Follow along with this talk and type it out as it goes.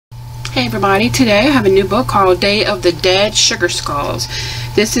Hey everybody, today I have a new book called Day of the Dead Sugar Skulls.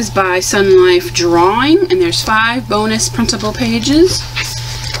 This is by Sun Life Drawing, and there's 5 bonus printable pages.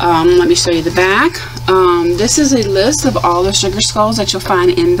 Let me show you the back. This is a list of all the sugar skulls that you'll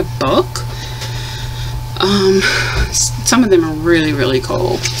find in the book. Some of them are really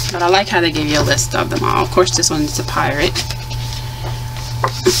cool, but I like how they give you a list of them all. Of course, this one's a pirate.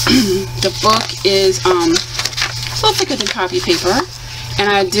 The book is a little thicker than copy paper. And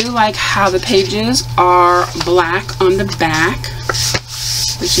I do like how the pages are black on the back,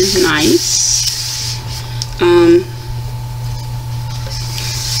 which is nice.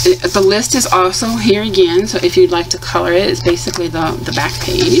 The list is also here again, so if you'd like to color it, it's basically the back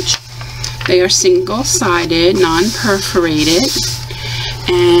page. They are single-sided, non-perforated.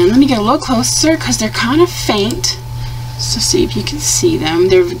 And let me get a little closer because they're kind of faint. So see if you can see them.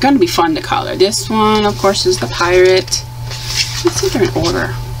 They're going to be fun to color. This one, of course, is the pirate. Let's see if they're in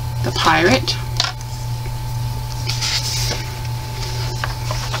order. The pirate.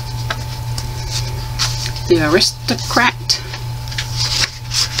 The aristocrat.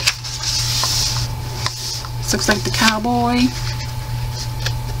 This looks like the cowboy.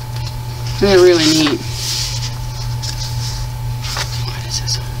 They're really neat. What is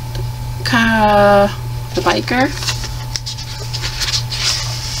this one? The biker.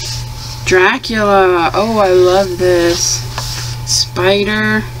 Dracula. Oh, I love this.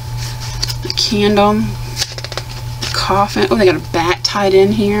 Spider, the candle, the coffin. Oh, they got a bat tied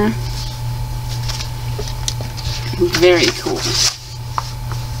in here. Very cool.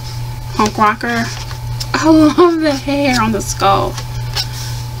 Punk rocker. I love the hair on the skull.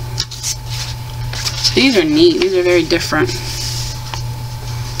 These are neat. These are very different.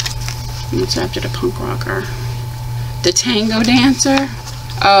 What's after the punk rocker? The tango dancer.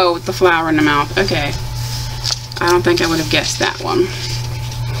 Oh, with the flower in the mouth. Okay. I don't think I would have guessed that one.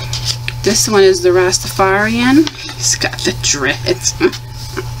 This one is the Rastafarian. He's got the dreads.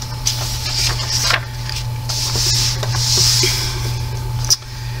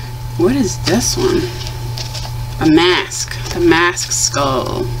 What is this one? A mask. The mask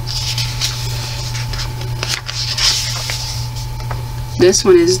skull. This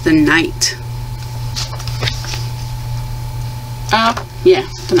one is the knight. Oh, yeah,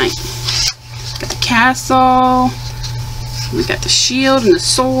 the knight. Got the castle. We got the shield and the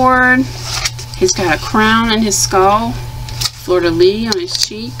sword. He's got a crown in his skull. Fleur-de-lis on his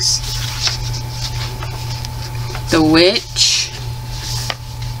cheeks. The witch.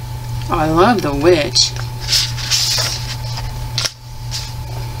 Oh, I love the witch.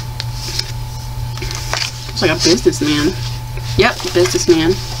 Looks like a businessman. Yep,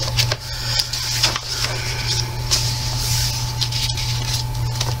 businessman.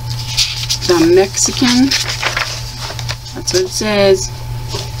 The Mexican. That's what it says.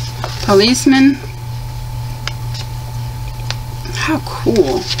 Policeman. How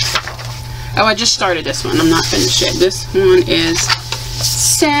cool. Oh, I just started this one. I'm not finished yet. This one is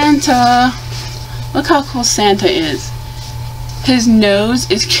Santa. Look how cool Santa is. His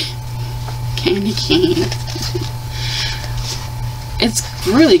nose is candy cane. It's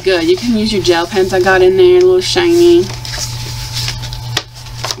really good. You can use your gel pens I got in there, a little shiny.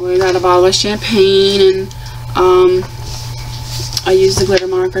 We got a bottle of champagne, and I use the glitter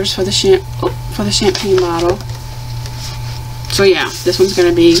markers for the champagne bottle. So yeah, this one's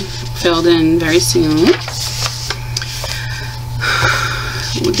gonna be filled in very soon.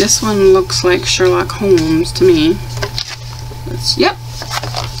 This one looks like Sherlock Holmes to me. Yep.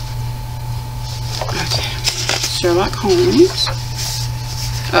 Okay, Sherlock Holmes.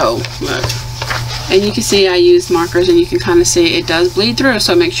 Oh, look. And you can see I use markers, and you can kind of see it does bleed through,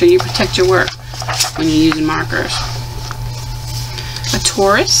 so make sure you protect your work when you're using markers. A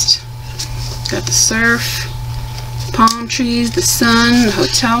tourist. Got the surf, palm trees, the sun, the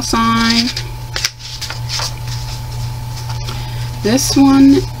hotel sign. This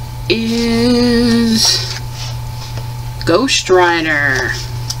one is Ghost Rider.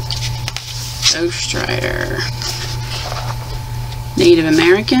 Ghost Rider. Native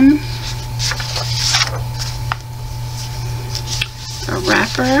American. A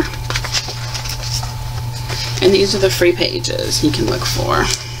rapper. And these are the free pages you can look for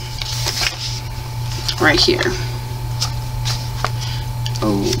right here.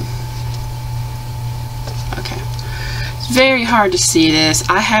 Oh, okay. It's very hard to see this.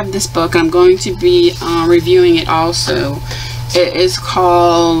 I have this book. I'm going to be reviewing it also. It is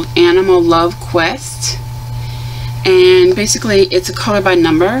called Animal Love Quest, and basically it's a color by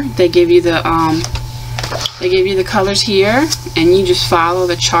number. They give you the colors here, and you just follow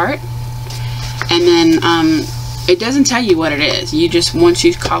the chart, and then it doesn't tell you what it is. You just, once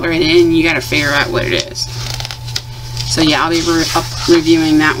you color it in, you got to figure out what it is. So yeah, I'll be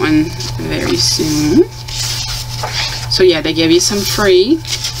reviewing that one very soon. So yeah, they give you some free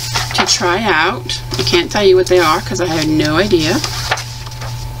to try out. I can't tell you what they are because I have no idea.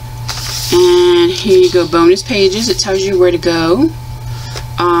 And here you go, bonus pages. It tells you where to go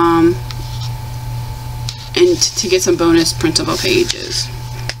and to get some bonus printable pages.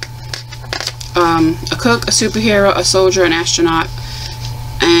 A cook, a superhero, a soldier, an astronaut,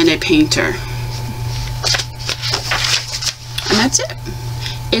 and a painter. And that's it.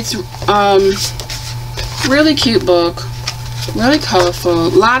 It's really cute book, really colorful. A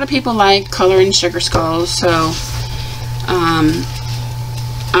lot of people like coloring sugar skulls, so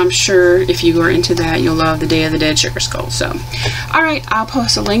I'm sure if you are into that, you'll love the Day of the Dead sugar skull. So, alright, I'll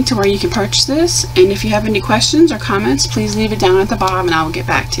post a link to where you can purchase this, and if you have any questions or comments, please leave it down at the bottom and I will get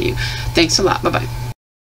back to you. Thanks a lot. Bye-bye.